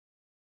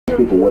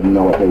people wouldn't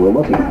know what they were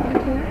looking at.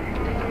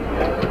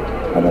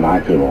 And then I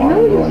came along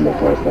and ruined, of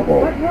course, the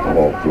whole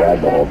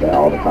thread, the whole day,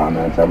 all the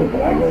comments,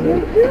 everything. I ruined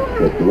it.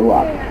 It blew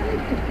up.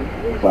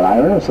 But I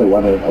earnestly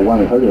wanted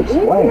her to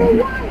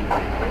explain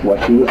what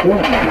she was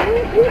doing.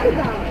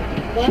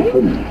 She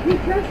couldn't.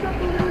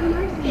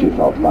 She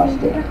felt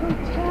busted.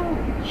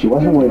 She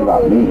wasn't worried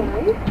about me.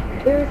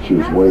 She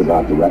was worried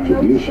about the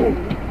retribution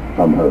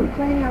from her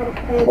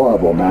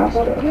horrible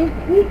master.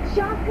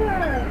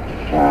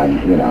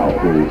 And, you know,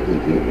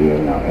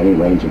 any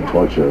range of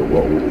torture,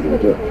 what we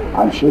would do.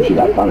 I'm sure she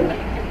got punished.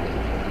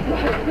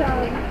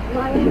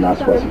 But you're not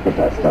supposed to put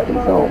that stuff in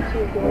film.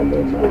 And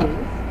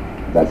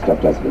that stuff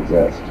doesn't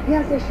exist. He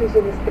has issues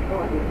in his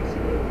department.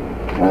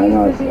 And I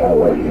know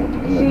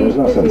there's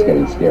no sense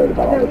getting scared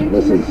about all of it.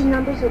 This is,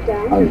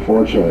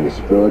 unfortunately, the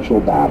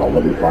spiritual battle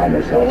that we find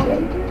ourselves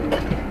in.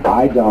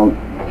 I don't,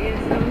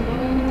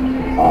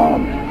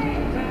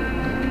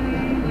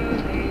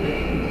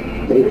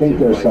 they think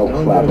they're so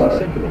clever,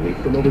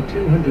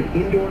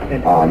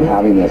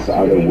 having this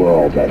other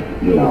world that,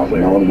 you know,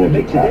 no one will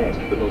detect.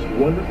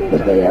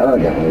 But they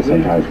arrogantly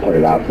sometimes put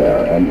it out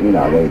there. And, you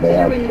know, they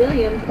have,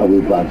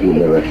 we've gone through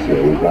lyrics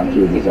here, we've gone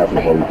through these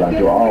efforts, we've gone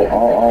through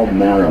all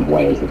manner of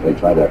ways that they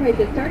try to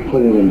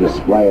put it and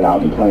display it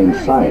out in plain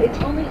sight,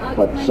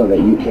 but so that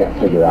you can't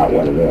figure out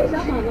what it is.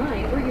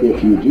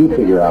 If you do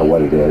figure out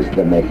what it is,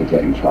 then they could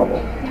get in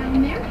trouble.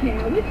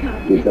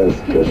 Because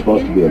there's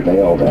supposed to be a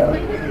veil there.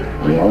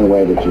 And the only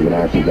way that you can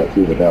actually get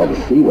through the veil to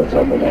see what's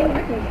over there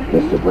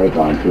is to break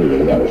on through to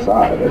the other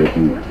side. And if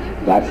you,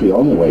 that's the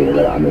only way you're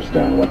going to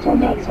understand what's on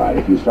that side.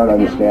 If you start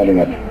understanding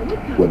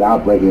it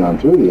without breaking on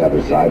through the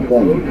other side,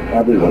 then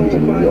everyone's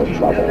in real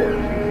trouble.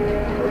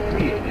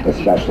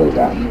 Especially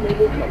them.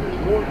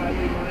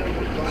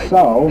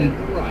 So,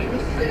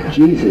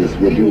 Jesus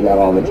would do that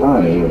all the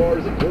time.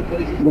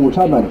 We're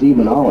talking about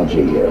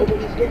demonology here.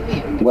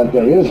 What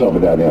there is over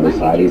there on the other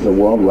side is a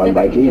world run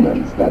by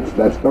demons.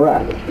 That's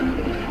correct.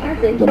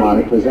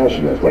 Demonic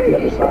possession is what the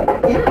other side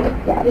is.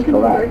 That's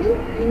correct.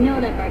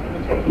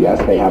 Yes,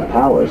 they have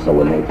power, so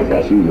when they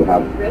possess you, you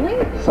have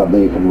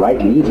something. You can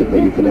write music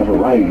that you can never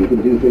write. You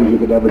can do things you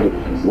could never do.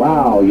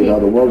 Wow, you know,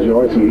 the world's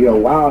yours, you know,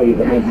 wow, you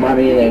can make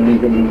money and you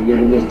can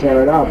just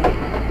tear it up.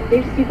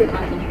 They're super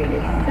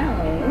concentrated, so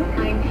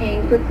I'm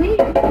paying for clean,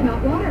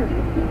 not water.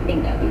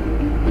 Bingo.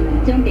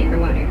 Don't pay for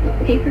water.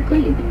 Pay for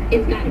clean.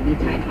 It's gotta be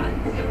Tide Pods.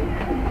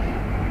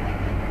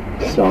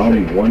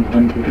 Psalm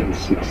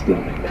 116.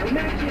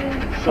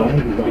 I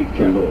love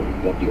the Lord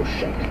of your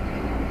shepherd.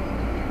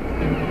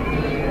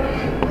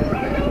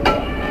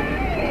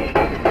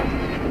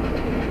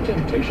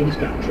 Temptation's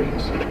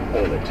doctrines.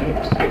 All it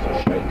takes is a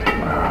shake.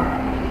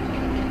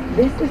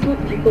 This is what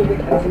people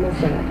with eczema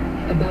said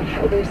about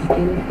how their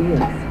skin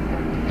feels.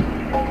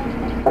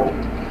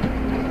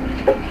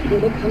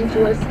 When it comes to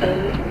our skin,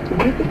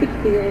 what if it could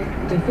feel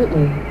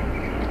differently?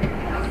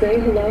 Say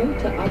hello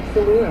to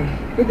Absolura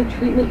for the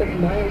treatment of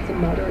mild to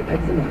moderate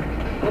eczema.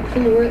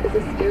 Absolura is a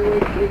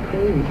steroid-free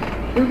cream,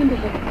 proven to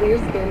help clear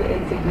skin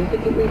and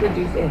significantly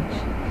reduce itch.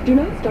 Do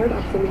not start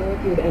Absolura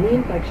if you have any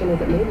infection, as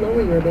it may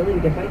lower your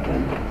ability to fight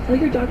them. Tell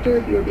your doctor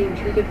if you are being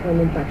treated for an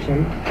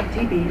infection, have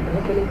TB, or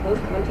have been in close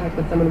contact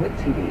with someone with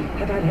TB,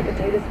 have had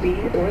hepatitis B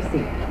or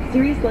C.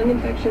 Serious lung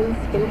infections,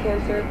 skin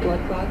cancer,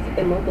 blood clots,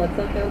 and low blood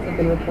cell counts have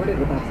been reported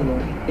with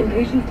Absolura. In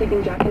patients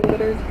taking JAK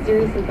inhibitors,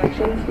 serious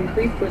infections,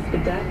 increased risk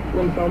of death,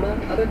 lymphoma,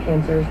 other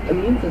cancers,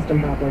 immune system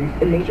problems,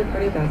 and major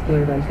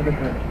cardiovascular events have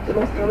occurred. The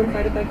most common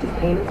side effect is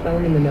pain and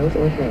swelling in the nose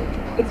or throat.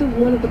 It's a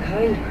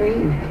one-of-a-kind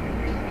cream.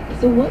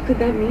 So what could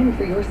that mean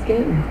for your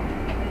skin?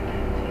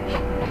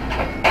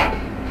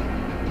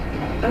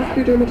 Ask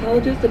your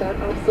dermatologist about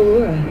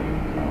Absolura.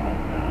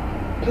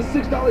 The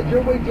 $6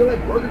 Your Way deal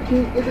at Burger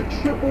King is a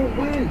triple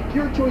win.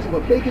 Your choice of a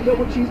bacon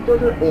double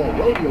cheeseburger or a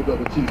rodeo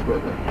double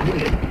cheeseburger.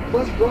 Win.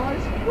 Plus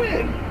fries?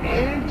 Win.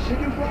 And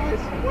chicken fries?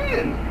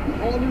 Win.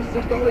 The all-new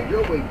 $6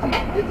 Your Way deal.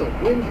 It's a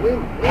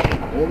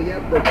win-win-win. Only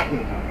at Burger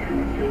King.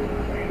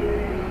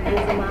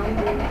 As a mom,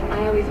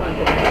 I always wanted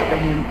the best for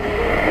him.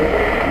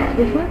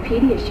 Before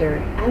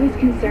Pediasure, I was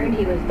concerned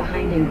he was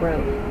behind in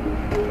growth,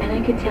 and I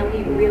could tell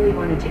he really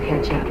wanted to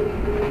catch up.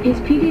 His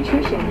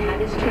pediatrician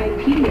had us try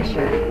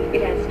Pediasure.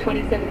 It has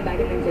 27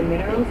 vitamins and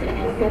minerals and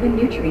has 7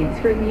 nutrients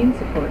for immune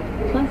support.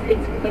 Plus,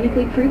 it's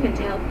clinically proven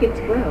to help kids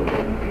grow.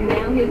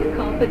 Now his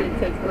confidence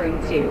has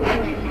grown too.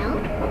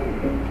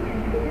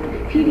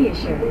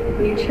 Pediasure,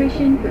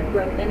 nutrition for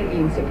growth and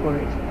immune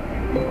support.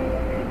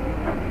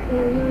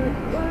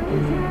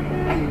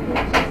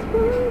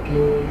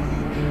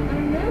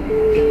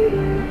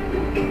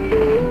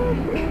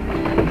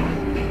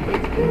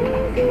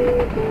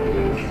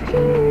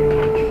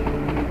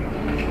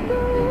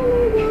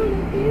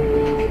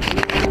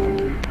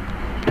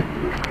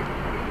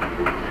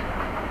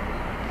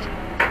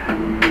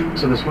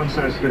 So this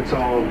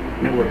one-size-fits-all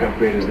network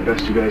upgrade is the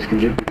best you guys can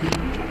do?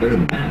 Better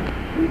than that.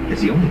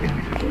 It's the only thing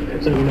we can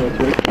do. So you know it's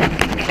right.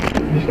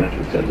 You just got to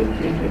accept it.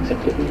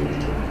 Accept it.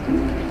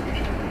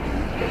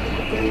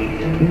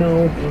 No,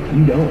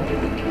 you don't.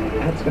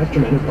 At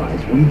Spectrum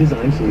Enterprise, we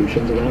design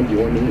solutions around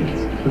your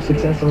needs for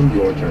success on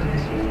your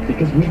terms.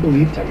 Because we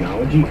believe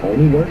technology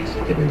only works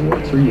if it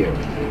works for you.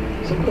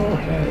 So go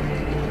ahead,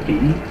 be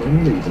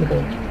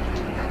unreasonable.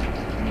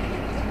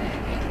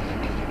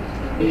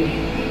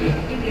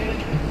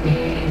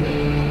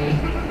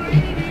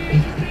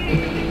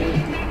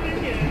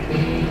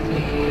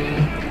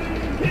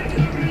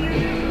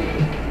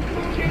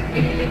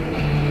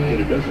 Get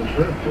a dozen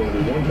shrimp for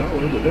only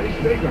 $1 with any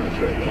steak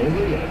entree,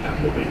 only at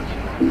Applebee's.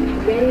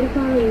 Ready to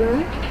fall in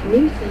love?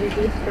 New Summer's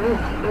Eve Spa.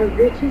 Our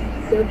richest,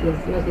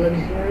 silkiest, most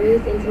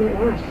luxurious intimate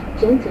wash.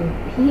 Gentle,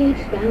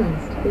 pH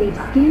balanced. Leaves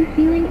skin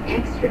feeling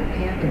extra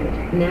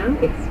pampered. Now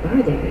it's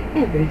spa day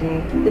every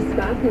day. The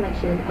spa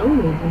collection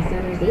only from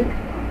Summer's Eve.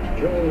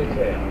 Joel is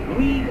here.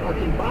 We are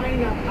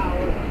combining our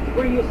powers to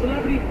bring you a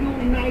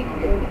celebrity-fueled night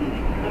on E!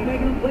 I'm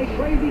making them play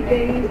crazy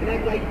games and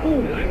act like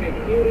fools. I make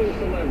feuding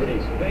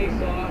celebrities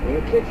face off in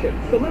the kitchen.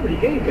 Celebrity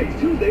Game Face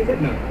Tuesdays at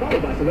 9,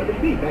 followed by Celebrity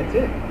Beef at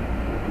 10.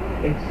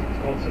 It's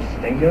called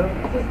Sestingo?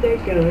 It's a steak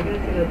gun. I gotta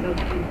say that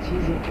sounds pretty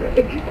cheesy, Greg.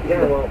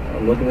 Yeah, well,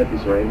 I'm looking at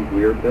these random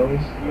weird bills,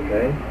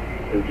 okay?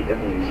 We could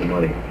definitely use some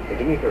money. Hey,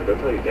 do me a favor, go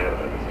tell your dad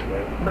about this,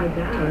 okay? My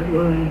dad?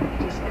 Why?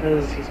 Just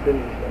because he's been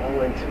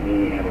all into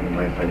me having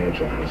my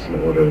financial house in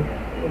order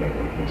when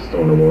I'm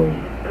still in the world.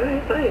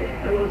 Alright, fine.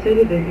 I won't say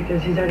anything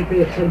because he's already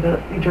pretty upset about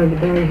you trying to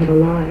bury him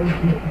alive.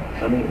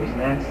 I mean, it was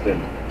an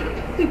accident.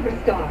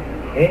 Superstar.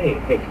 Hey,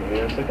 can you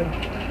hear a second?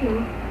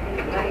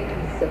 I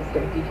am so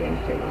stoked you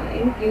changed your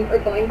mind. You are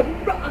going to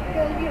rock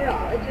the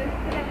urologist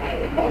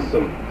today.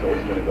 Awesome.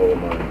 Joel's gonna go with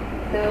mine.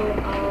 So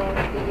I'll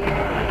see you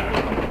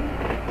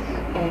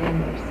and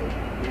Mercy.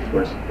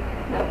 Where's...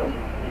 No.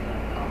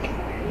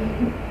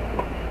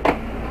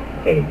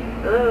 Hey.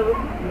 Hello?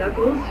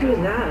 Knuckles? Who's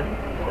that?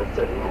 That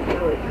certainly doesn't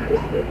sound like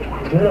Kristen.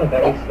 No,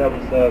 that was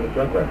the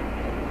drug rep.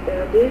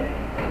 Andy?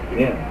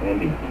 Yeah,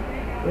 Andy.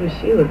 What does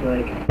she look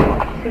like?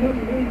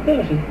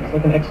 She's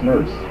like an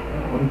ex-nurse. I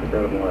wouldn't pick her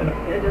out of the lineup.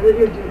 I know that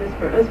you're doing this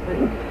for us, but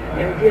the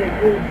idea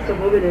of you and some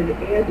woman and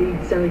Andy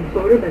selling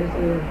photo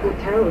medicine in a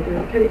hotel,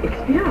 they're kind of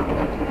icky me out. I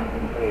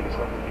need to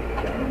talk to you.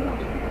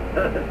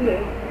 Okay,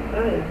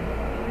 fine.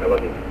 I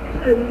love you.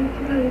 I love you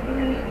too,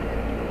 bye.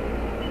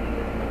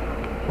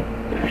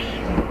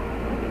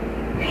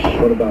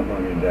 What about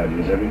Mommy and Daddy?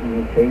 Is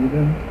everything okay with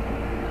them?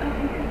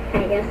 I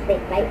guess they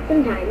fight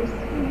sometimes.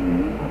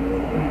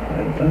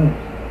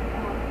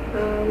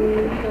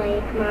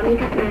 Like Mommy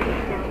got mad at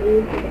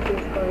Daddy because he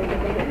was going to the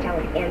hotel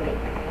with Andy.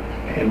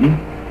 Andy?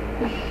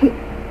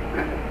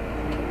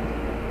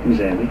 Who's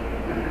Andy?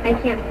 I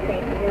can't say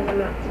because I'm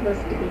not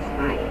supposed to be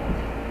spying.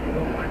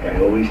 Well, like I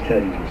always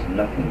tell you, there's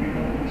nothing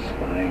wrong with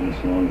spying as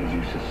long as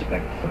you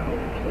suspect foul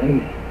play.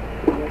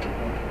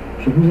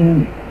 So who's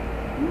Andy?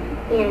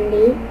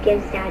 Andy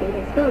gives Daddy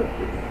his bonus.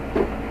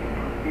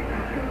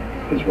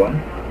 His what?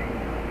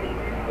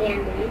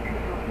 Andy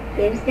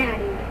gives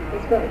Daddy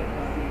his bonus.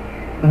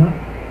 Huh?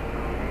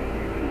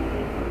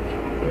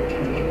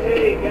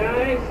 Hey,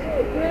 guys.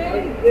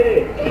 How's it day?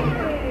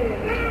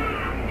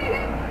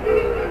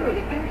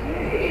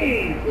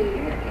 Hey.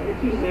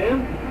 It's you, Sam.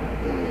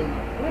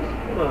 What?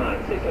 Come on,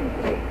 say something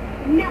quick.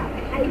 No,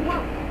 I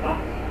won't. Ah,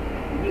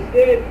 you just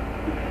did.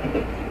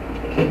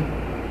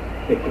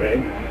 Hey, Greg.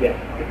 Yeah.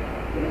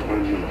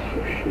 I'm not so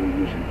sure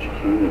using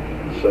chicanery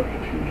and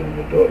subterfuge on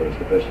your daughter is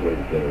the best way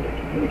to get her to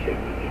communicate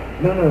with you.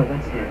 No,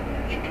 that's not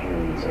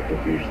chicanery and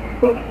subterfuge.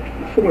 Well,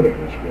 for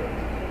whatever it's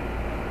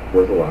worth.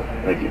 Worth a lot.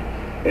 Thank you.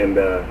 And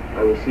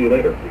I will see you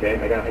later, okay?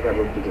 I got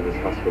roped into this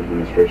hospital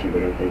administration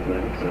dinner thing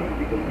tonight, so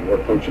you can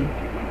work function.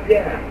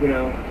 Yeah,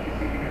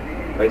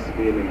 nice to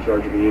be in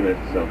charge of the unit,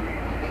 so.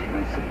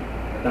 I see.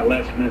 That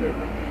last minute,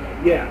 huh?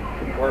 Yeah,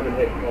 the department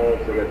head called,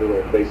 so I got to do a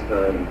little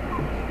FaceTime.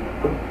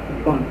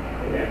 Fun.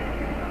 Yeah.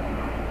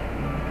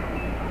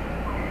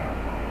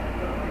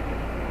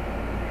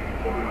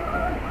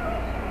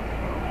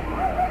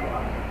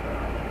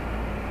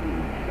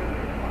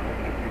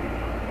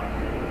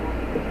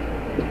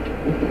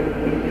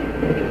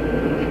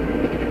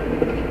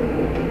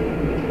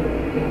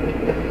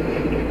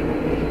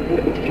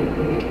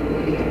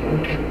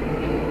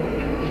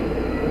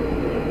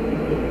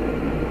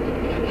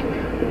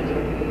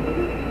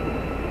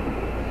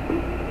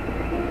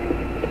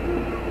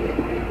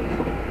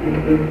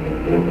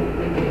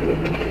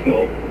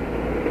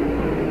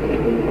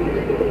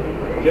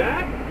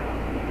 Jack?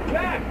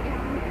 Jack!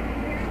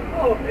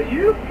 Oh, are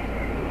you? Look,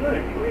 what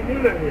are you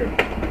doing out here?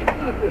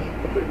 Just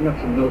picking up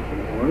some milk for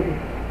the morning.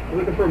 You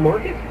looking for a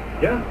market?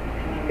 Yeah.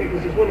 Hey,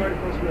 because there's one right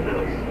across from the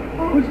house.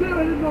 Oh, is there?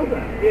 I didn't know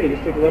that. Yeah, you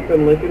just take a left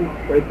on Lincoln,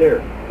 right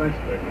there. Thanks,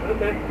 Greg.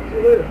 Okay, see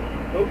you later.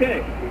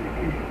 Okay.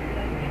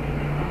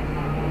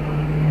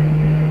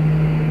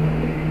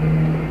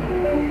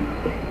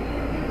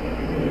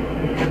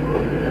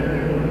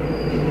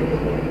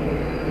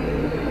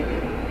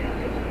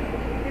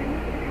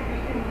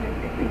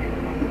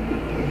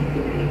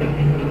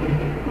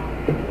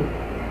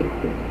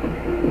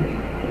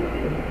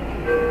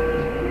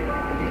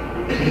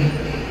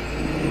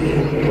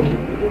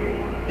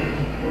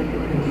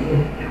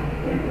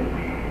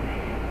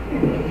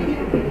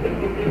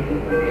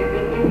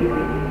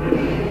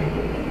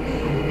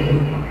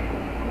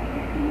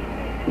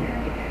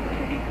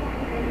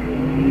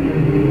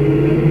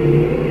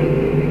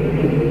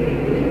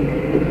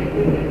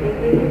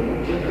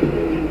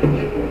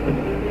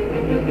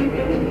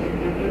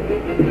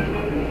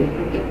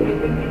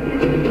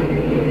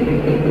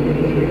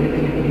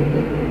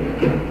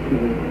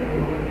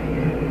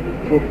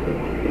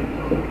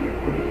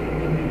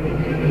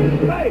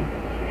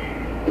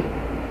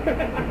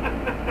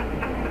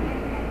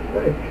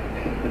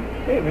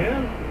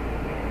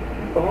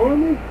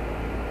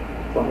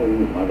 following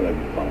you. Why would I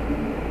be following you?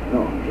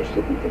 No, I'm just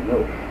looking for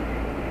milk.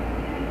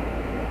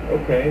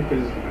 Okay,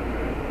 because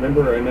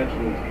remember I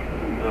mentioned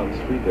on the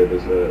street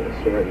there's a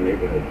store right in the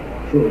neighborhood.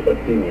 Sure, but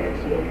Dina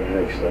likes the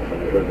organic stuff,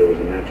 and I heard there was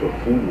a natural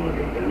food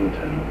market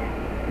downtown.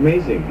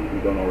 Amazing.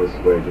 You're going all this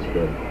way just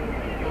for a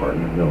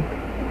carton of milk.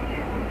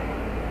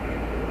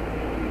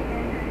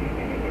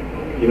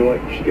 You know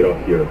what? You should get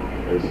off here.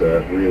 There's a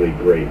really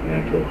great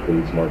natural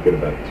foods market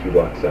about 2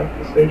 blocks south of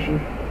the station.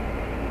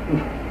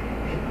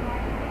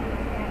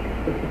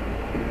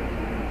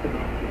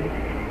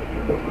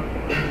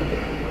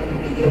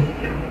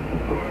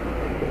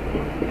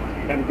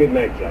 Have a good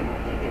night, John.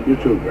 You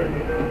too, Greg.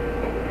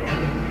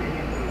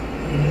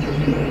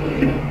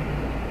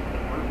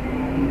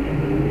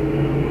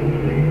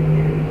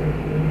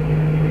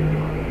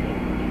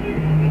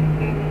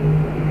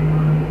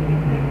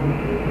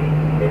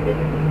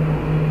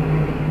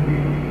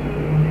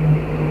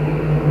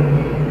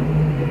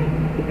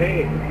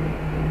 Hey,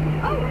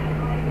 Oh,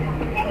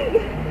 hey,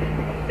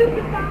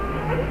 superstar.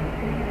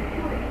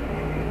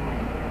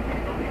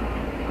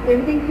 Is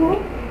everything cool?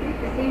 You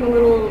seem a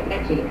little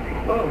edgy.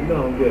 oh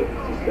no, I'm good.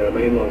 It's just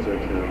my in-laws are in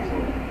town, so.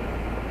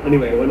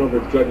 Anyway, I went over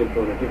to drug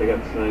info and I think I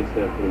got the signs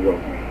down pretty well.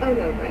 Oh,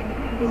 no, right.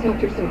 These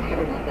doctors don't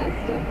care about that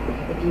stuff.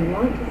 If you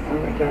want to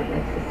sell a drug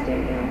like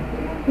Sustainable,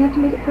 you have to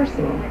make it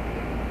personal.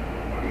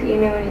 Do you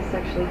know any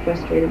sexually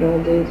frustrated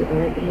old dudes with the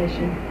right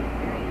condition?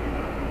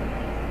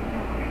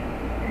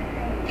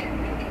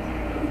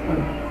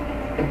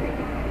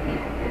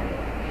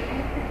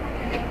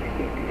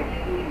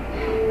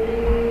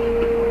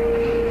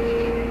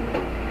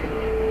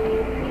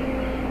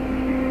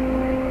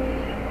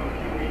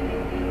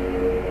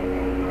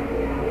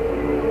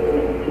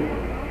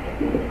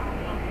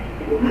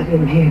 I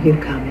didn't hear you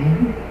come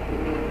in.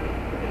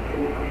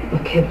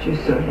 What kept you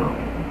so long?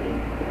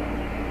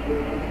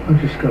 I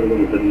just got a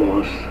little bit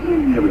lost.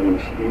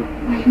 Everyone's asleep.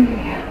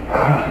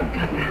 Yeah. We've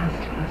got the house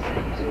to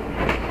ourselves.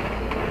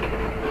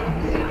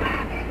 I'm so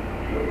happy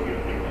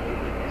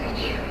that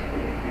you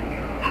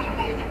got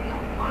away from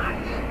your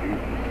wife.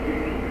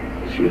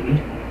 Excuse me?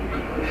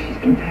 She's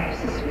been very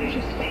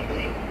suspicious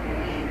lately.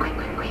 Quick.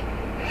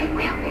 We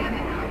only have an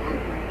hour.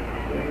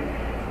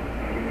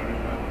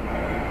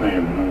 I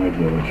have no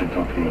idea what you're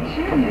talking about.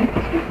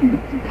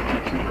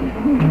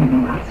 No,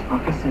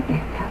 Rosswalker said they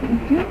haven't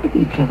dealt with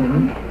each other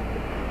on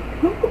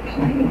poker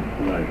playing.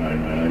 Right. I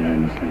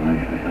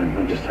understand.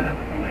 I'm just I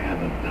have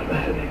a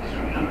headache,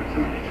 sweetheart,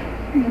 tonight.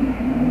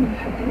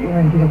 We're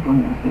going to be up on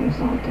our face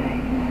all day.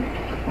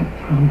 I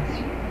promise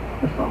you,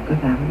 the Volker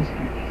family is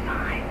going to be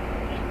fine.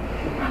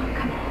 Oh,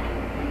 come on.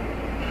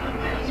 Before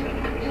my husband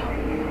comes home.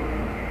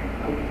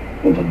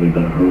 Well, then we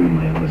better hurry,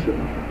 man. Listen,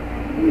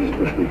 we just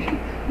brush my teeth.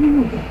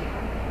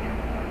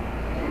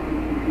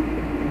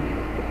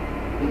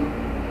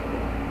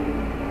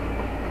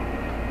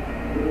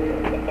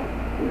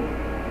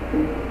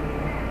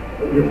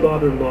 Your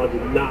father-in-law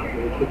did not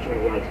really put you on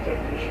a lie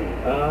detector issue.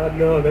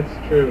 No, that's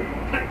true.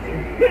 That's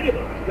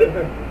incredible!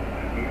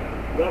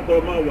 I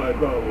thought my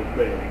wife always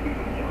bad.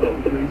 Oh,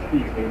 great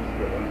speech, man.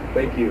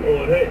 Thank you.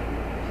 Oh, hey.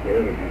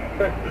 Scared of you.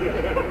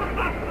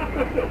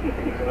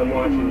 I'm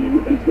watching you,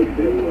 but that's what you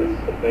did was.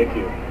 Thank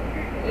you.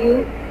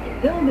 You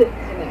killed it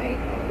tonight.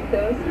 So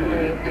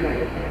sorry about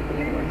your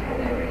family and what's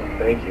hilarious.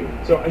 Thank you.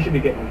 So I should be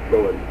getting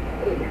going.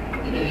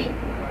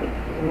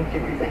 What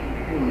can I say?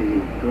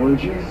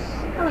 Gorgeous.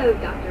 Hello,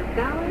 Dr.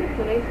 Balance.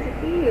 So nice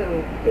to see you.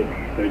 Hey,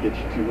 can I get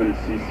you 200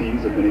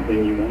 cc's of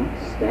anything you want?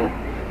 Step.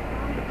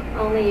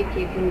 Only if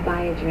you can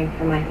buy a drink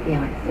for my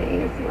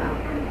fiancé as well.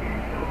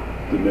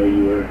 Didn't know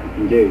you were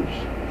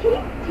engaged. Can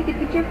you take a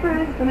picture for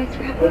us for my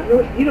scrapbook? No,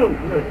 he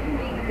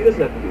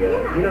doesn't have to do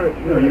that. No,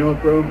 you know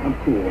what, bro? I'm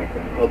cool like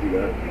that. I'll do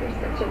that. You're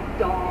such a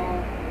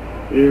doll.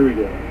 Here we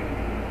go.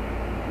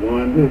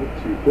 1, 2,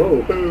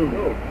 Whoa. boom.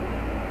 Oh.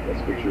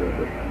 That's a picture of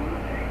it.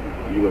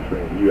 You look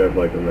great. You have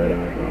like a red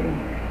eye problem.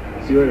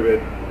 See you later,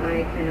 babe.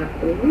 I cannot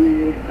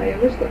believe I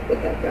ever slept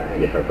with that guy.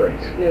 Yeah,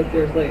 right. No,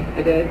 seriously,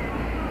 I did.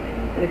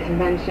 At a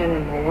convention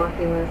in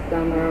Milwaukee last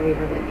summer, we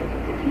were like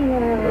drinking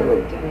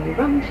tequila, doing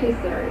rum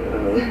chasers.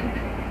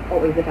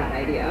 Always a bad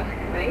idea,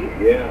 right?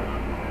 Yeah.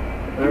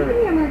 All Can right.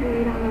 you ever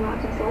read on a rock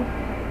tussle? You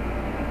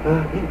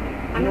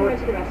I'm know gonna what? run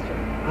to the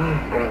restroom.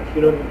 Gosh,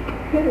 you know what?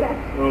 Go to bed.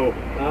 Oh,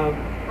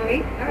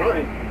 Alright? all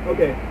right.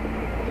 Okay.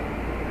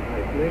 All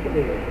right, can I get a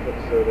cup of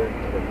soda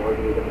and a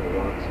margarita on the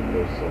rocks and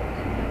no salt?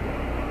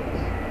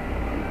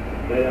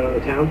 Night out on the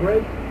town,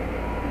 Greg?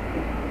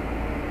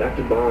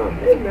 Dr. Bomb.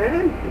 Hey,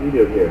 man. What are you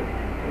doing here?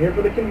 I'm here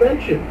for the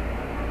convention.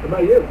 How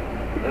about you?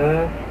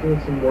 Doing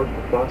some work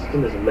with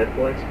Boston as a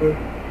medical expert.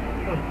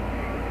 Oh,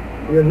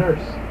 you're a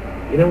nurse.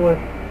 You know what?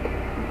 I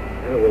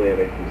don't really have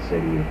anything to say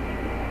to you.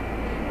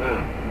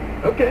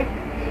 Okay.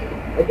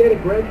 I get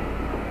it, Greg.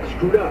 I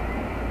screwed up.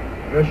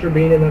 Pressure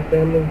being in that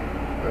family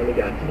finally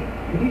got to me.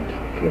 What are you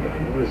talking about?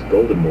 You're his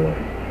golden boy.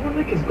 More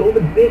like his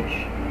golden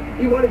bitch.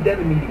 He wanted Deb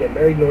and me to get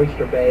married in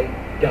Oyster Bay.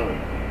 Done.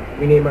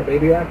 We name our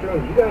baby after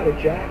him. You got it,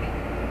 Jack.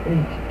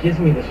 And he gives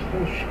me this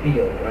whole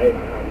spiel, right,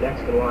 on how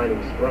next in line he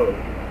was thrown.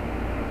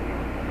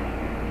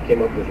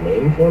 came up with his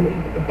name for me?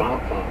 The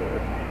Bob Father.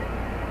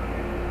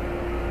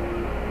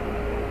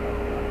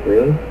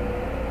 Really?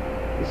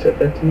 He said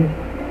that to you?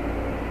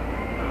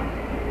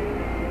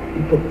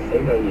 He put the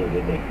same on you,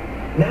 didn't he?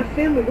 In that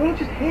family, we're all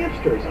just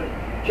hamsters, like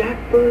Jack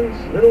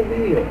Burns' little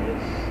wheel,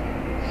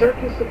 his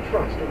circus of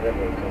trust, or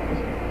whatever he calls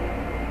it.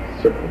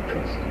 Circle of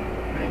trust.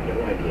 I had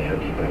no idea how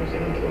deep I was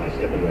in until I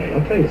stepped away.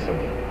 I'll tell you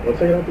something.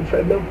 Once I get off the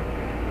treadmill,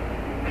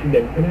 I've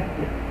never been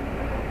happier.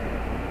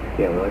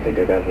 yeah, well, I think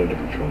I got it under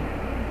control.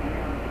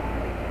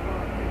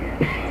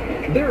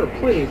 There are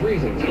plenty of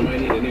reasons you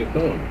might need a new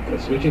phone,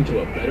 but switching to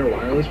a better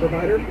wireless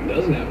provider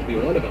doesn't have to be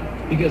one of them.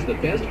 Because the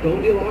best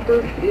phone deal offer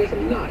is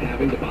not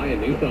having to buy a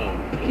new phone.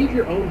 Keep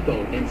your own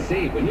phone and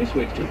save when you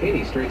switch to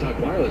any Straight Talk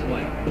wireless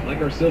plan, like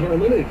our Silver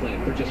Unlimited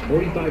plan for just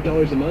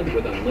 $45 a month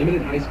with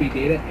unlimited high-speed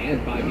data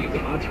and 5 gigs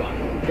of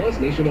hotspot, plus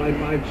nationwide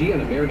 5G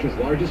on America's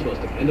largest,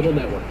 most dependable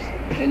networks.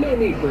 And no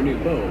need for a new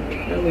phone,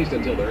 at least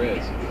until there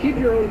is. Keep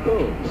your own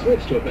phone.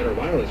 Switch to a better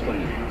wireless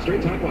plan.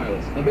 Straight Talk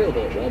Wireless,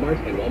 available at Walmart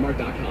and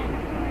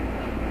Walmart.com.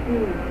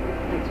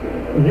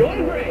 You're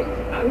great.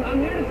 I'm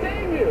here to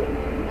save you.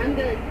 I'm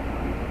good.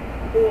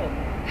 Cool.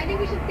 I think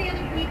we should see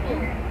other people.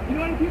 You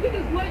know, if you could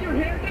just let your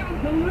hair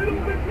down a little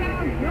bit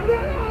down. No.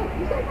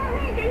 You're so far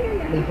away, I can't hear you.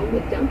 The home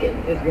with Duncan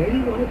is where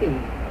you want to be.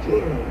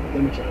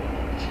 Let me try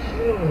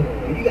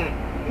that.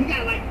 You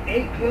got like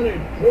 800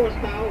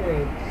 horsepower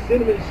of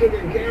cinnamon, sugar,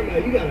 and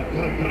caramel. You got a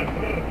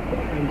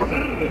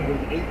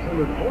with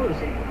 800 hours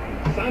in it.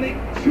 Sonic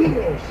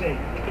Churro Shake.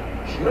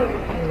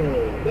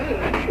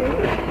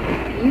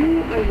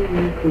 You are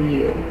uniquely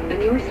you,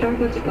 and your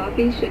Starbucks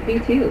coffee should be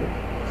too.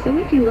 So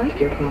if you like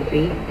your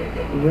coffee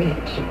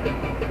rich,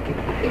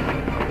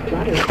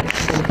 buttery,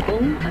 and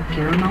full of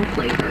caramel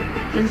flavor,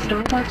 then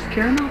Starbucks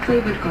caramel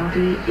flavored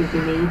coffee is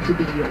made to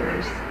be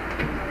yours.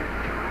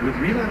 With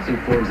relapsing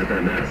forms of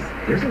MS,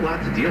 there's a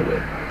lot to deal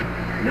with.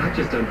 Not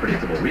just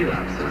unpredictable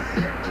relapses,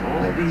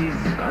 all these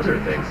other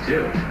things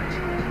too.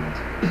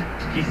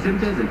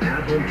 Kesimpta is an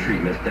at-home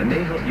treatment that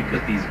may help you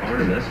put these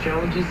RMS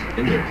challenges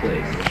in their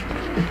place.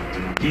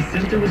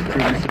 Kesimpta was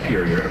proven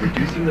superior at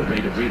reducing the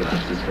rate of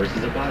relapses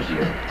versus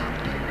Aubagio.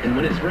 And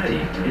when it's ready,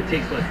 it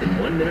takes less than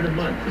 1 minute a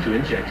month to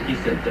inject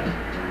Kesimpta.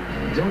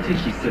 Don't take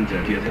Kesimpta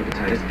if you have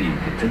hepatitis B,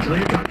 and tell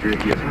your doctor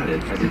if you have had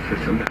it, as it could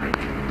come back.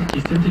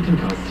 Kesimpta can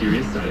cause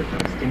serious side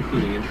effects,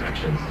 including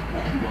infections.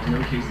 While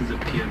no cases of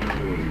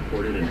PML were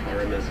reported in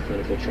RMS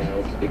clinical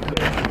trials, it could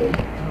happen.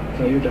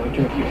 Tell your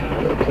doctor if you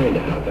have or plan to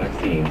have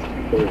vaccines,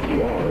 or if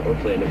you are or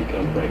plan to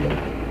become pregnant.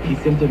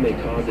 Kesimpta may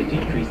cause a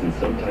decrease in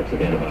some types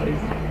of antibodies.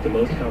 The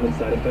most common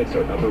side effects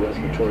are upper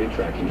respiratory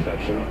tract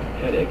infection,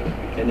 headache,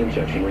 and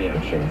injection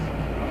reactions.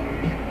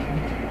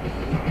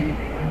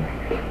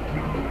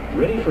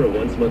 Ready for a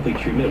once-monthly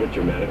treatment with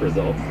dramatic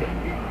results?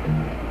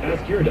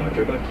 Ask your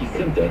doctor about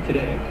Kesimpta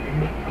today.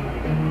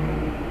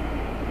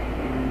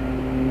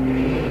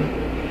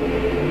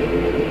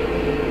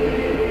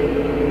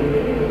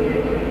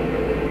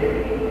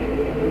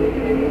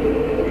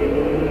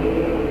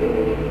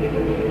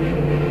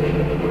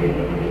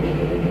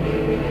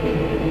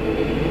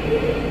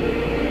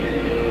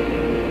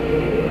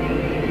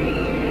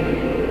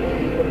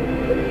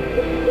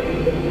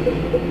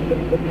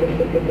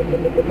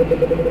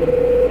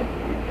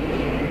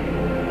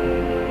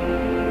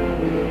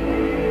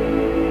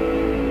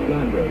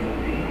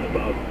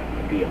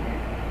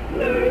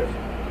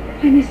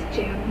 I miss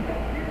Jim.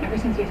 Ever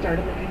since we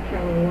started looking for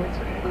a rewards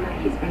credit card,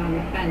 he's been on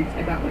the fence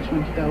about which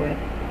one to go with.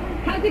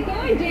 How's it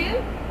going, Jim?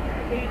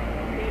 Can't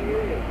hear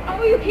you.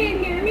 Oh, you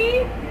can't hear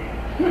me?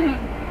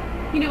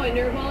 You know, at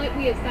NerdWallet,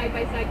 we have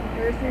side-by-side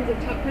comparisons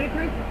of top credit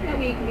cards. That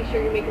way you can be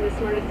sure you're making the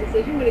smartest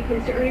decision when it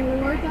comes to earning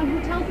rewards on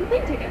hotels and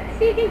plane tickets.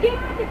 So you can get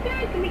off the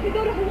fence and we can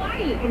go to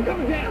Hawaii. I'm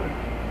coming down.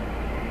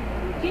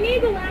 Do you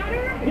need the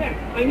ladder? Yeah,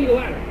 I need a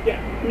ladder.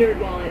 Yeah.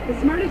 NerdWallet, the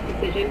smartest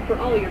decision for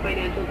all your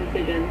financial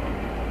decisions.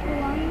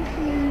 Belonging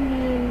to me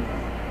means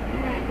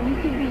that you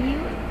can be you,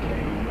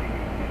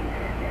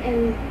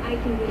 and I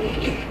can be me.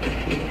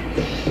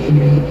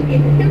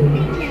 It's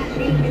something that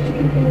makes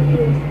people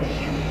feel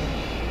special.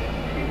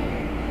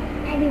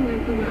 Everyone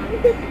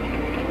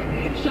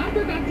belongs. Shop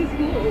for back to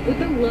school with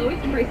the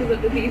lowest prices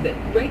of the season.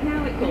 Right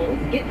now at Kohl's,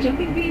 get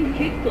Jumping Beans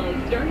kids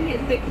clothes starting at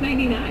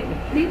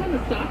 $6.99. Save on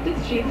the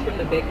softest sheets from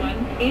the big one,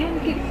 and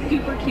get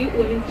super cute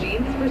women's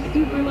jeans for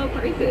super low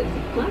prices.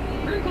 Plus,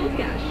 earn Kohl's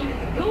cash.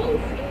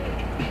 Kohl's.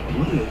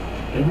 What if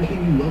everything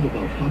you love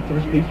about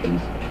Pop-Tarts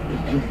pastries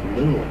is just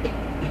little?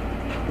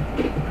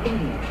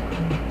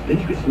 Then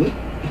you could slip,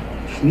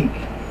 sneak,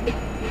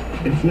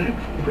 and snack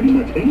pretty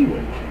much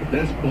anywhere.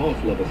 That's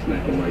boss-level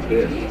snacking right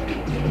there.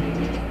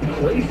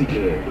 Crazy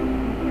good.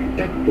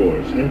 At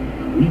Boar's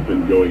we've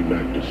been going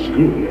back to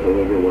school for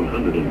over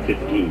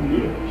 115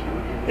 years.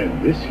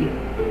 And this year,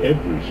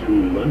 every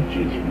school lunch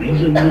is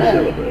reason to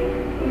celebrate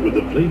with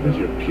the flavors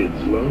your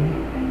kids love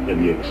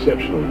and the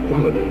exceptional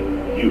quality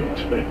you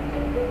expect.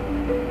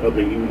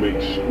 Helping you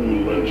make school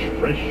lunch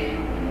fresh,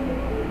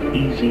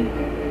 easy,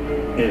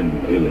 and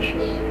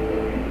delicious.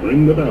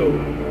 Ring the bell.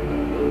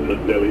 The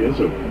deli is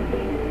open.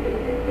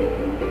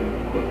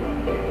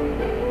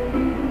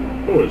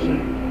 Or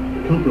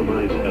Sam,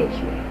 compromise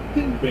elsewhere.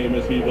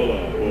 Famous people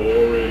are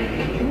boring.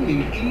 You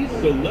need E's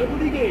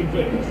Celebrity Game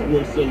Face,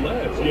 where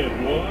celebs get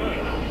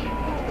wild.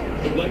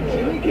 Like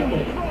Jimmy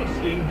Kimmel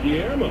frosting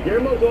Guillermo.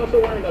 Guillermo's also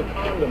wearing a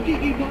condom.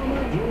 Kiki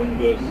Palmer doing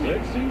the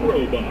sexy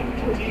robot.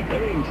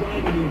 T-Pain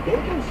trying a new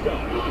vocal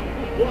style.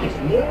 Plus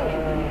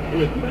more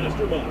with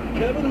Mastermind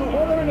Kevin Hart.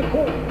 Oh, they're in the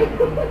corner.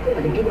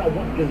 I can do what I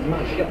want because it's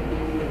my show.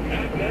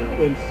 Act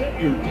now and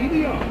set your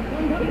DVR.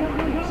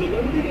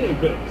 Celebrity Game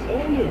Face,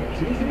 all new,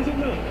 Tuesdays at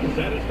 9.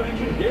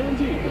 Satisfaction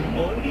guaranteed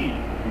on E!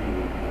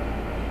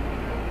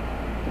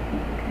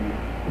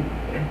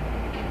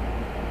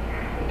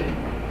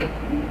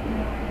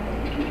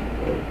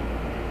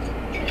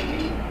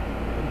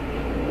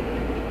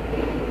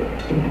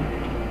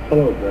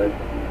 Hello, Greg.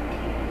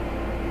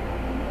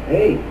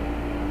 Hey.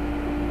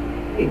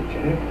 Hey,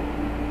 Jack.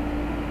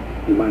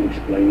 You mind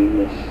explaining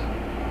this?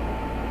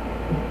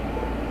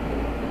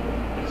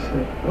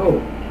 Oh,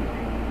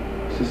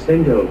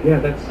 Sustengo. Yeah,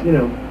 that's, you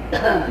know,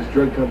 these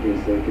drug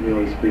companies, they give me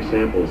all these free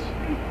samples.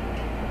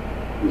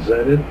 Is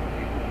that it?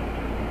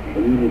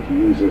 Well, you need to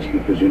use this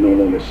because you're no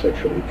longer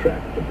sexually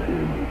attracted to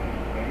him.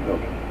 Oh,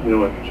 you know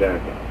what,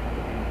 Jack?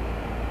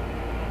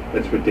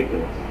 That's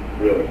ridiculous.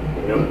 Really.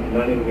 You know, I'm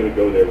not even going to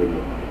go there with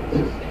you. It's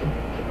just...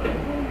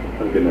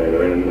 Have a good night, all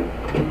right? I'm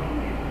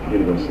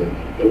going to go sleep.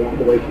 Don't walk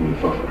away from me,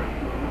 father.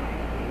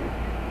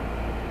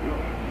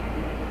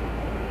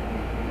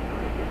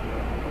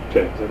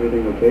 Jack, is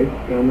everything okay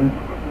down there?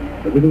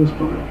 Everything's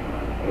fine.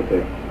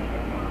 Okay.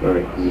 All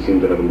right, because you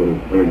seem to have a little...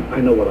 I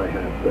know what I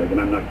have, Greg,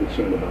 and I'm not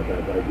concerned about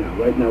that right now.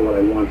 Right now, what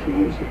I want from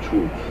you is the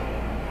truth.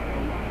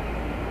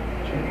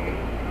 Jack.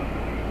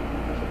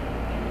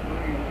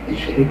 Did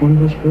you take one of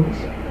those pills?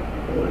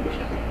 Well, I was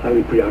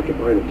highly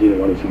preoccupied with Gina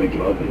wanting to make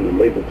love, and the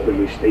label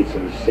clearly states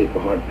that it's safe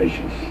for heart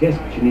patients. Yes,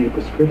 but you need a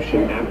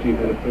prescription after you've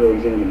had a thorough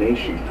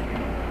examination.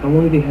 How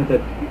long have you had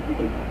that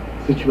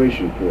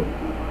situation for?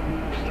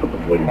 Stop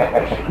avoiding the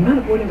question. I'm not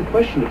avoiding the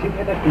question. If you've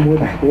had that for more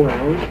than 4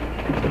 hours,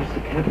 it means the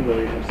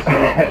capillaries have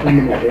serious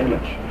terminal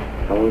damage.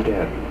 How long have you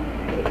had it?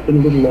 It's been a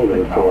little longer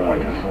than 4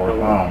 hours. How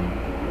long?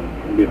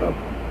 Maybe about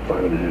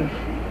 5.5.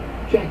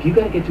 Jack, you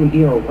gotta get to an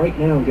ER right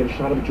now and get a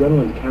shot of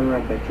adrenaline to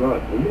counteract that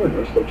drug. Well, you're a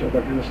nurse, don't you have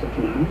that kind of stuff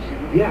in the house?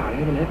 Yeah, I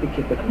have an epic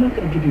kit, but I'm not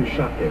gonna give you a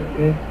shot there,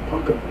 okay?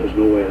 Parker, there's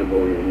no way I'm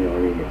going in the ER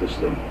room with this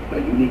thing. Now,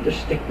 you need to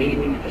stick me,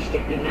 and you need to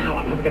stick me now.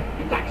 I'm never gonna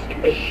relax.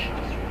 Shh.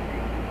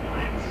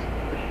 Relax.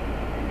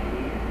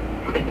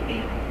 Look at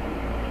me.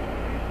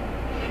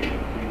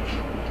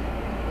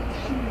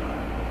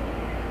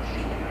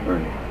 All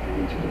right,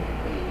 what you do?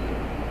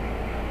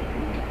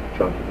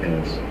 Drop your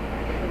pants.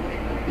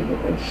 You know,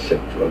 that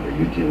sick drug that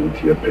you deal with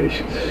to your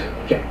patients.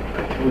 Jack, I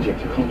told you I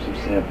took home some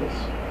samples,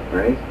 all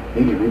right?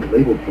 Maybe read the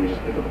label before you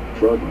just pick up a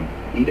drug and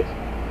eat it.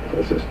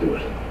 Let's just do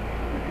it.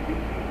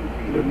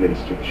 You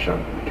administer the shot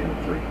on the count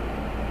of 3.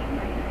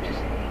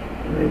 Just,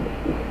 all right?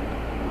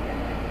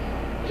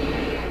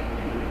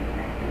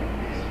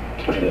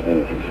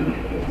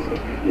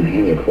 Your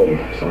hands are cold.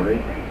 Sorry.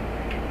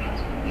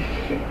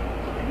 Okay.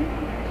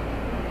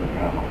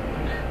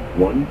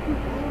 1,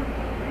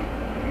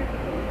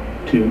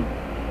 2,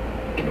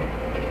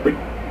 3.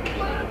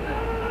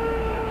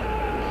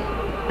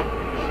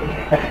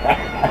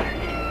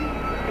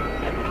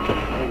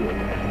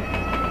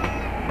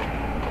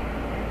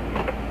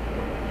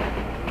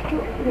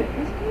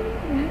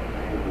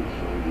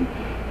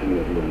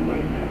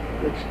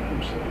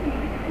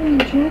 Oh,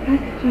 Jack, I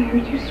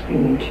heard you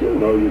screaming too.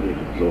 No, you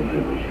didn't. Don't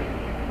hit me.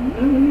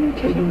 I'm going to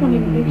check up on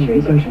him and make sure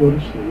You he's guys go okay.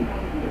 to sleep.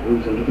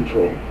 Everything's under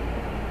control.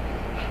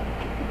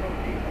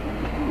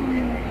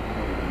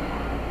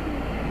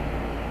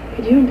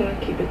 Could you and Dad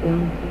keep it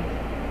down, please?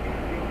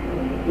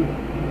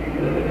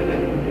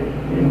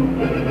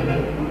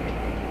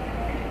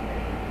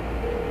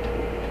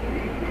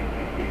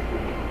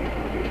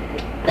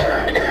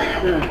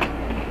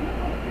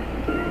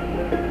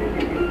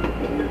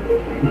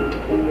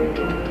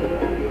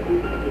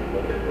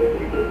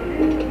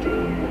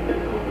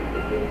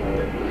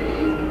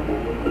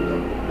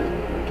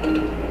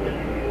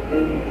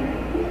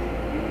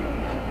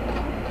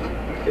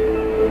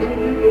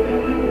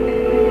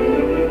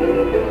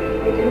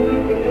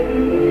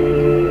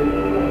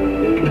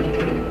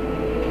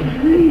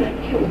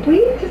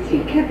 Wait to see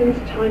Kevin's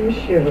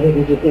timeshare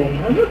later today,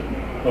 huh?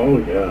 Oh,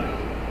 yeah.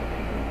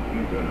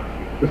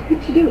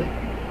 What'd you do?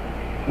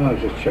 I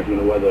was just checking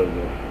the weather of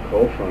the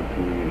cold front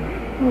coming in.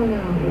 Oh,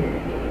 no.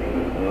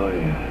 Oh,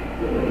 yeah.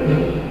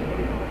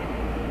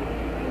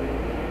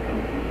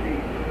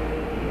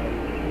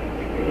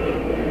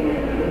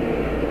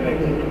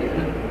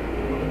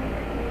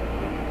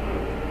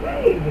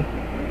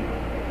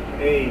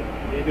 Hey,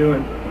 how you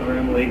doing? Sorry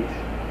I'm late.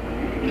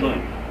 Come on.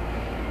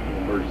 An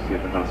emergency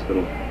at the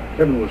hospital.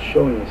 Kevin was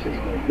showing us his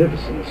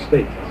magnificent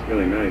estate. It's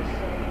really nice.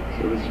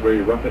 So this is where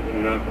you rough it when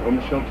you're not at the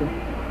homeless shelter?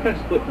 Kind of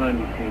split time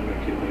between the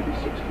two, maybe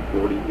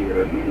 60-40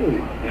 here.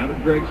 Really? Now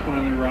that Greg's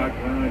finally rocked,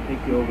 why don't I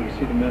take you over to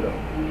see the meadow?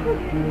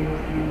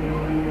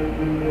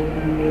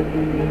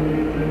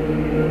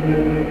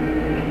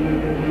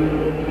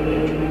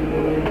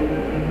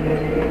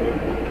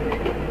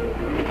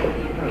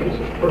 This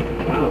is perfect.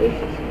 Wow,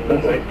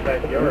 that's a nice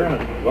backyard.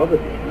 Yeah, love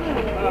it.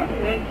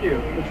 Thank you.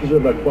 Let's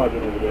reserve that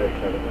quadrant over there,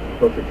 Kevin. It's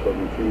perfect for a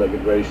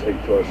three-legged race, egg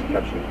toss, and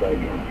catching the flag.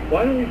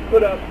 Why don't we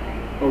put up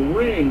a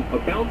ring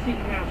of bouncy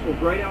castles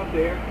right out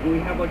there, and we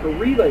have like a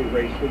relay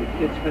race where the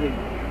kids kind of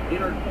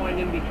intertwined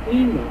in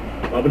between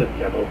them. Loving it,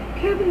 Kevo.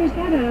 Kevin, is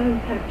that a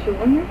tattoo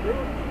on your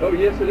house? Oh,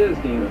 yes, it is,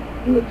 Dina.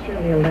 It looks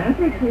really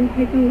elaborate. Can we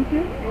take a look at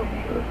it? Oh,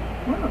 sure.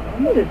 Wow,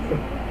 well, it's a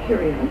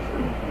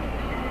curiosity.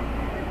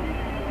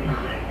 My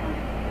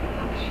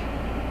gosh.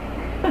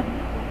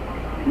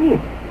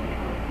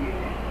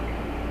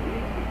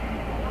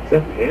 Is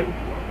that Pam?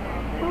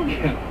 Oh,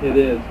 yeah, it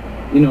is.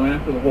 You know,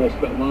 after the whole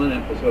Svetlana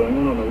episode, I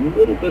went on a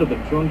little bit of a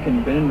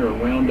drunken bender and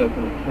wound up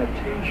in a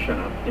tattoo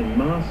shop in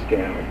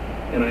Moscow.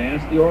 And I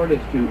asked the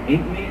artist to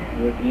ink me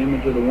with the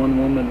image of the one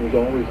woman who's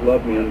always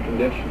loved me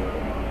unconditionally.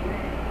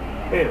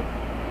 Pam.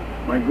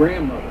 My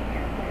grandmother.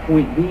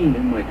 Point being,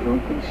 in my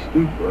drunken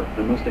stupor,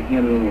 I must have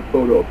handed him a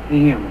photo of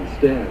Pam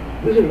instead.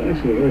 This is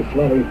actually a very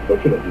flattering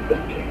portrait of you,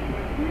 Becky.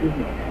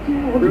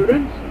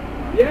 Prudence?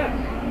 Yes.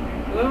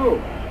 Hello.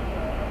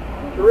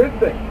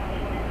 Terrific.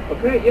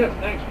 Okay, yes,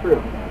 thanks,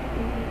 Prudence.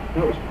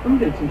 That was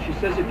Prudence, and she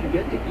says if you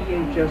get to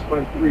EHS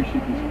by 3, she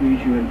can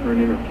squeeze you in for an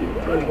interview.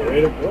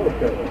 Way to go,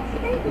 Kevin.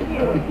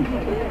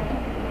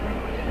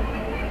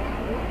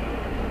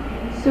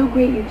 So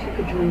great you two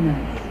could join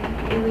us.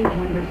 Really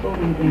wonderful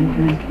when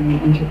grandparents play an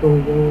integral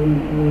role in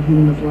early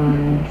humans'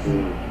 lives.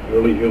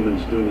 Early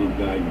humans do need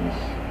guidance.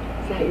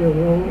 Is that your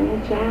role,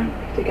 Jack,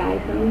 to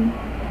guide them?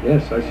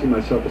 Yes, I see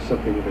myself as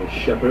something of a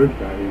shepherd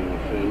guiding a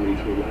family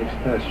through life's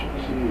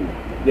pastures.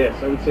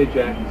 Yes, I would say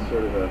Jack is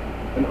sort of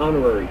an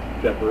honorary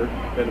shepherd,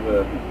 kind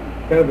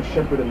of a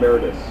shepherd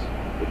emeritus,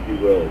 if you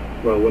will.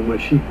 Well, when my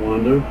sheep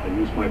wander, I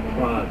use my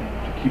prod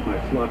to keep my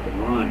flock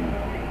in line.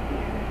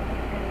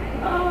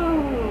 Oh,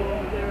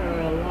 there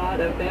are a lot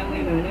of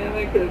family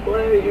dynamics at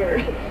play here.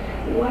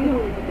 Why don't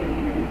we look at the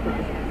interview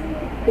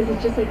process? This is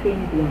just like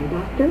being a eye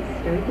doctor.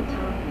 Start at the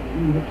top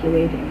and work your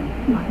way down.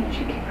 Why don't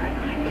you give her an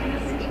eye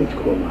test? It's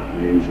called a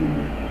raising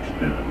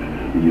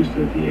experiment. We used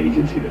it at the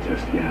agency to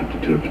test the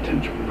aptitude of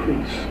potential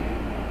recruits.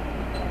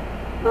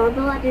 All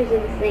the letters are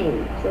the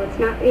same, so it's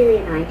not really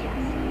an eye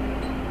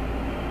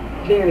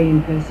test. Very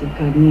impressive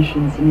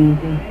cognition,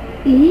 Samantha.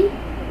 E?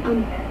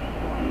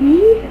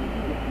 E?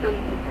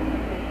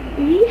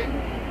 E?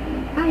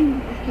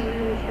 I'm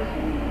scared.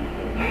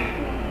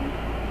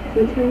 So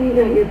tell me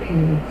about your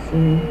parents,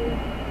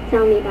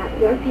 Tell me about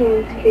your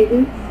parents,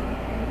 Prudence.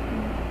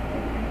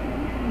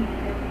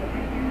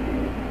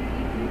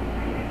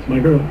 It's my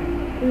girl.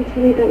 Can you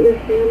tell me about your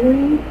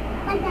family?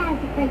 My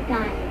dad's a great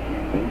guy.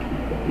 Thank you,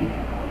 Bobby.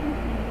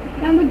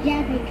 Grandma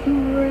Jack makes me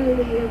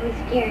really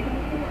scared.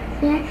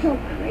 So that's so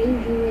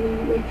crazy when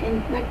you're with him.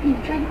 Like he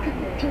tried to cut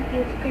the turkey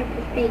with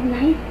Grandpa's big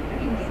knife,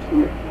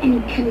 and he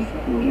cut his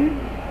finger,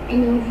 and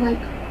he was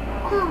like,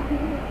 oh.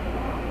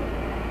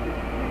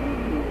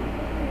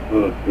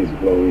 Oh, he's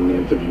blowing the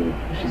interview.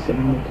 She said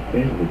I'm not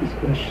prepared with these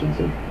questions,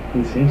 and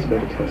he seems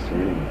about to test her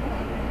anyway.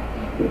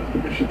 I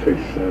think we should take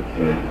that.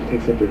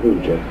 Takes after who,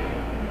 Jack?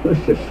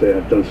 Let's just say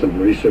I've done some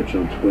research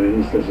on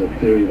twins. There's a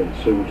theory that in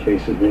certain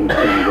cases, one sibling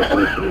gets an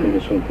extra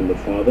chromosome from the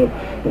father,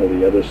 while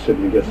the other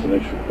sibling gets an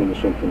extra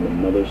chromosome from the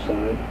mother's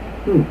side.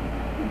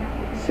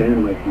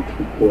 Sam might be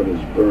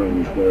 3/4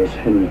 burned, whereas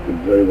Henry could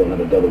very well have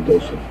a double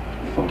dose of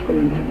Fokker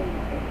in him.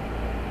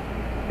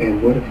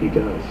 And what if he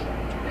does?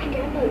 My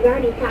grandpa's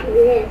already taught me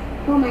this.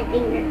 Pull my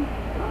finger.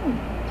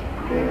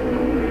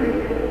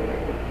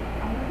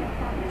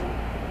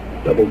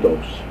 Double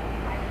dose.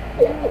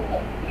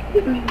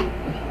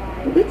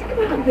 Let's come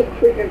out with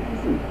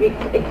some free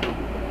play.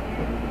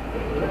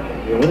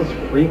 Yeah, what is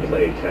free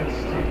play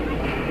test?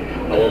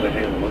 How well they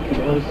handle monkey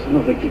bars? I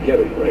don't think you get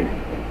it, Greg.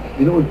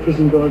 You know when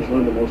prison guards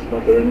learn the most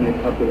about their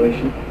inmate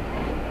population?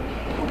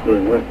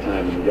 During rec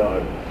time in the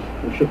yard.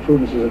 I'm sure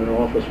Prudence is in her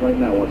office right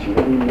now watching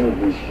every move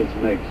these kids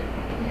make.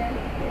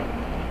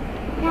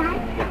 Dad,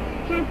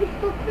 can I please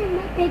go play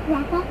my big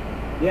rapper?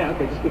 Yeah,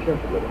 okay, just be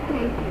careful with it.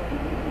 Thanks.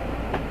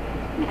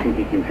 You think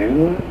you can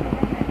handle it?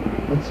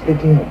 What's the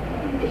deal?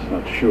 I'm just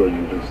not sure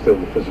you've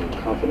instilled the physical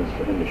confidence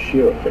for him to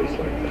shear a face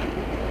like that.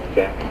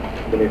 Jack,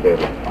 come here,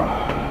 baby.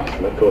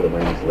 Just let go of the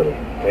reins a little,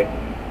 okay?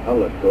 I'll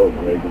let go,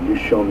 Greg, when you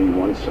show me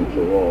once and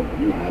for all that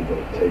you have what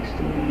it takes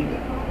to lead.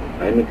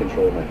 I am in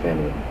control of my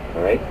family,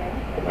 all right?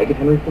 If I give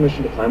Henry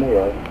permission to climb a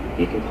wall,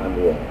 he can climb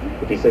the wall.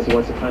 If he says he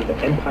wants to climb the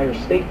Empire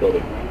State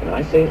Building, and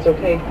I say it's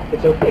okay,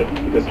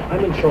 because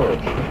I'm in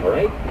charge, all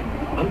right?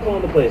 I'm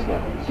calling the plays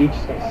now, so you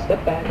just gotta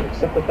step back and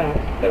accept the fact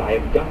that I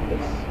have got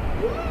this.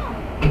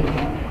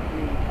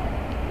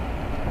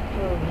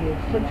 Oh, you're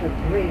such a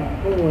great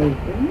boy,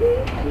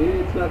 isn't See,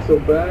 it's not so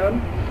bad.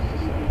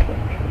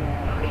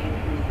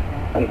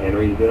 Hey,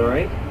 Henry, you doing all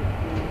right?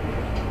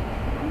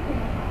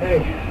 Hey,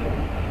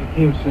 I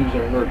came as soon as I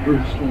heard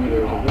Bruce told me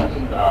there was a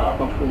weapon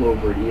buffalo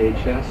over at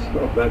EHS.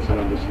 Oh, that's an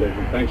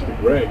understatement. Thanks to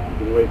Greg,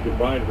 you can wave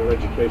goodbye to their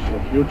educational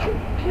future.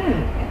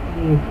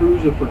 Jack?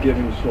 Crew's a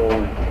forgiving soul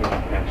and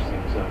can't patch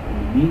things up.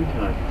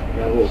 meantime, I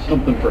got a little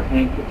something for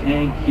Hank the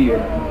Tank here.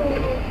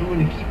 I'm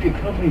going to keep you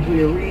company till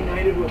you're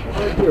reunited with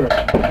Arthur.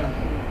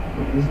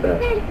 What is that?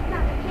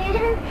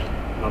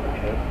 Papa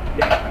Kev?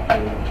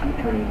 Yeah. I'm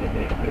turning into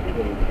Hank. I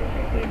told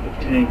Hank the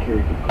Tank here.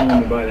 You can call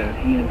me by that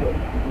handle.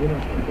 You're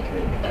not Hank the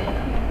Tank.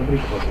 Nobody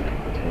calls me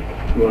Hank the Tank.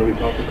 You want to be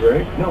Papa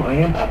Greg? No, I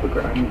am Papa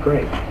Greg. I'm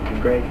Greg.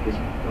 And Greg is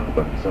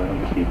Papa, so I don't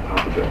have to be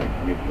Papa Greg.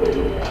 You put a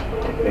little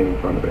thing in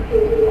front of it.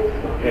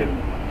 And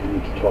we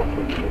need to talk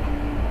for a minute.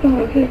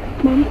 Oh, okay,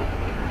 Mom.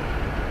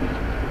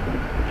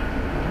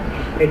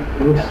 Hey,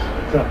 Bruce,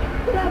 what's up?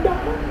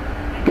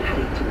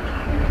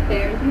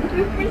 There's the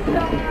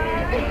superstar.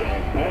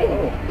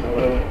 Oh,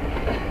 hello.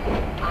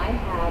 I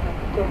have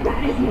the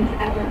raddest news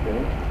ever.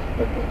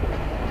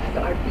 So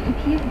our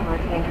VP of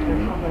marketing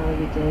heard how well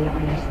you did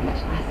on your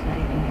speech last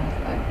night in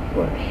Facebook.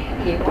 What?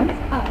 He wants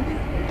us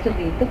to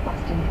lead the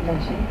Boston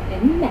Convention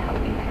in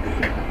Maui next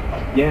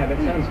month. Yeah, that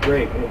sounds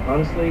great. Well,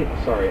 honestly,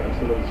 I'm sorry, I'm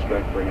still a little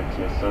distracted right now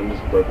because my son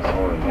just broke his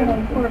arm.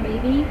 Oh, poor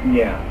baby.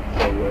 Yeah,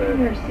 so,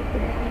 You're super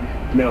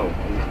bad. no,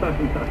 I'm not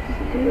super bad.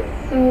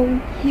 It's so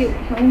cute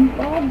how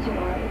involved you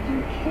are with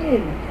your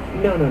kids.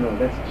 No,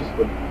 that's just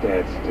what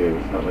dads do.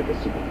 It's not like a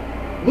super...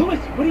 Louis,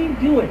 what are you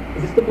doing?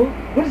 Is this the book?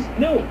 What is...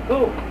 No,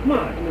 go, come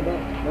on. In the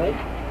back, right?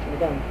 In the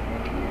back.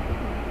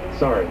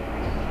 Sorry.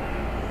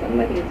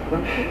 Somebody is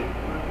grumpy.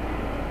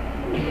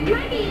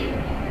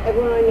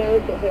 Everyone I know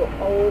is so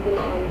old and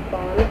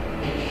unfun.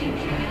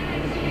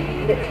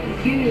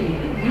 It's you.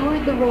 You're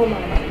the role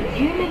model.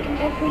 You make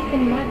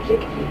everything magic.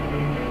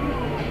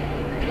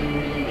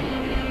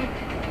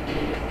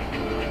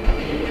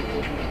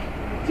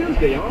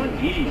 Tuesday on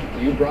E!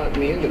 You brought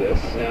me into this,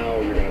 now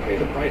you're gonna pay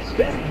the price.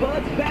 Best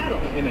Buds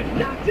battle in a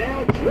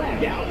knockdown,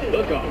 drag-out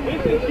look-off.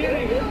 This is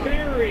getting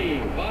very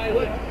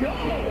violent. Go!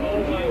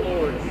 Oh my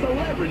lord,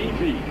 Celebrity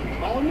Beat.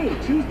 All new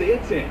Tuesday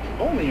at 10,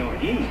 only on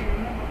E!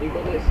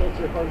 Equally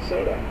seltzer hard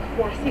soda.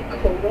 Classic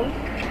cola.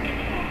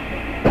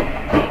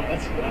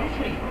 That's enough.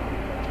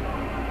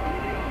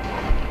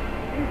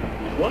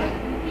 What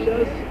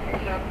does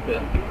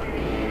happen?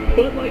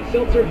 Bud Light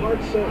Seltzer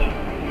Hard Soda.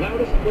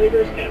 Loudest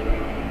flavors ever.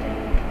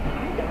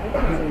 He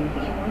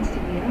wants to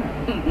be up.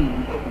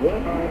 What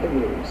are the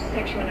rules?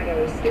 Text when I go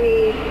to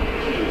sleep.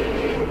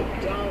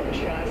 Don't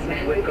just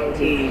drink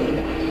tea.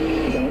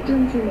 Don't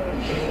drink too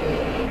much.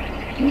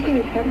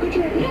 Okay, have a good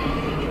trip.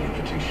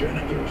 Invitation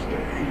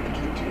Thursday.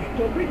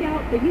 Don't freak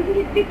out, but you can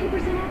get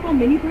 50% off on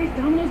mini price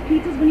Domino's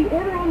pizzas when you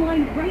order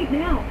online right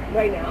now.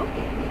 Right now?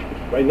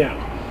 Right now.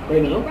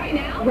 Right now? Right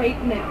now? Right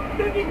now.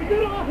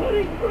 50% off,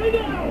 honey, right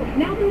now!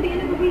 Now through the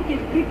end of the week, get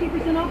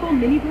 50% off on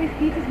mini price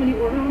pizzas when you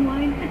order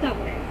online at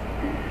Domino's.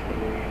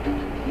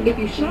 If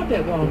you shop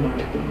at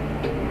Walmart,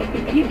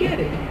 you get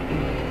it.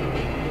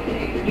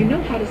 You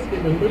know how to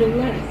spend a little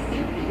less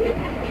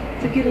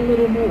to get a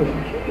little more,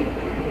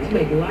 to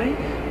make life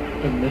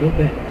a little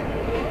better.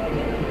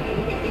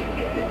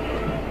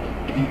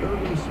 The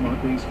Ergo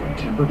Smart Base from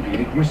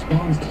Tempur-Pedic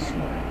responds to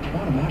smart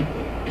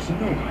automatically, so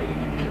no hiding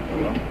under your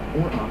pillow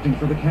or opting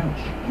for the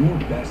couch. Your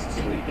best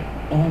sleep,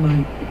 all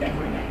night,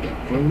 every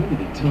night. For a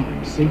limited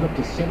time, save up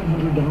to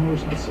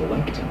 $700 on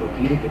select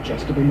Tempur-Pedic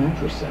adjustable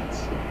mattress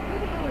sets.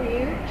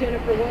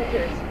 Jennifer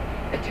Walters,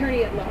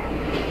 attorney at law.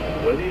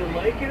 Whether you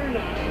like it or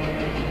not,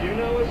 you're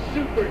now a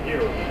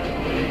superhero.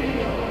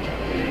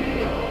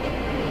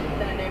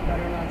 That name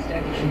better not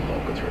stick.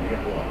 She-Hulk Attorney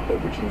at Law.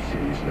 Original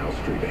series now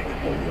streaming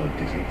only on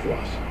Disney+.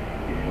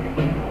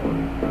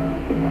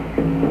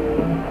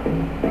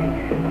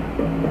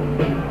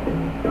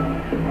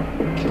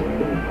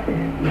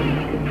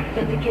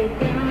 Let the kid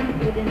down,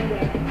 living it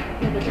up.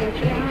 Never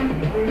touch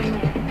down, never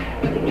enough.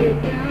 Let the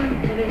kid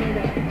down, living it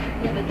up.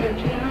 Never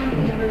touch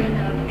down, never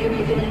enough. Give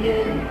me feeling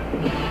good.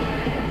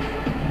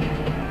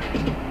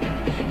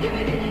 Give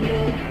me feeling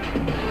good.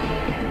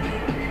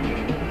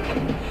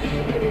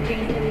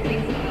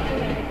 Everything's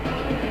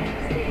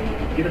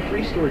alright. Get a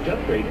free storage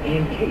upgrade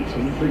and case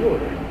when you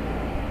pre-order.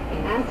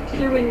 Ask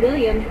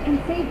Sherwin-Williams and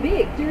save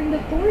big during the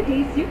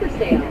 4-day super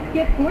sale.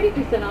 Get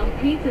 40% off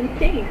paints and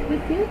stains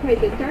with sale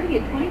prices starting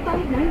at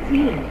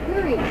 $25.19.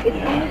 Hurry,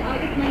 it's only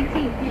August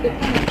 19th through the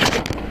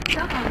 20th.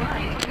 Shop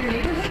online at your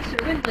neighborhood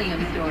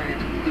Sherwin-Williams store.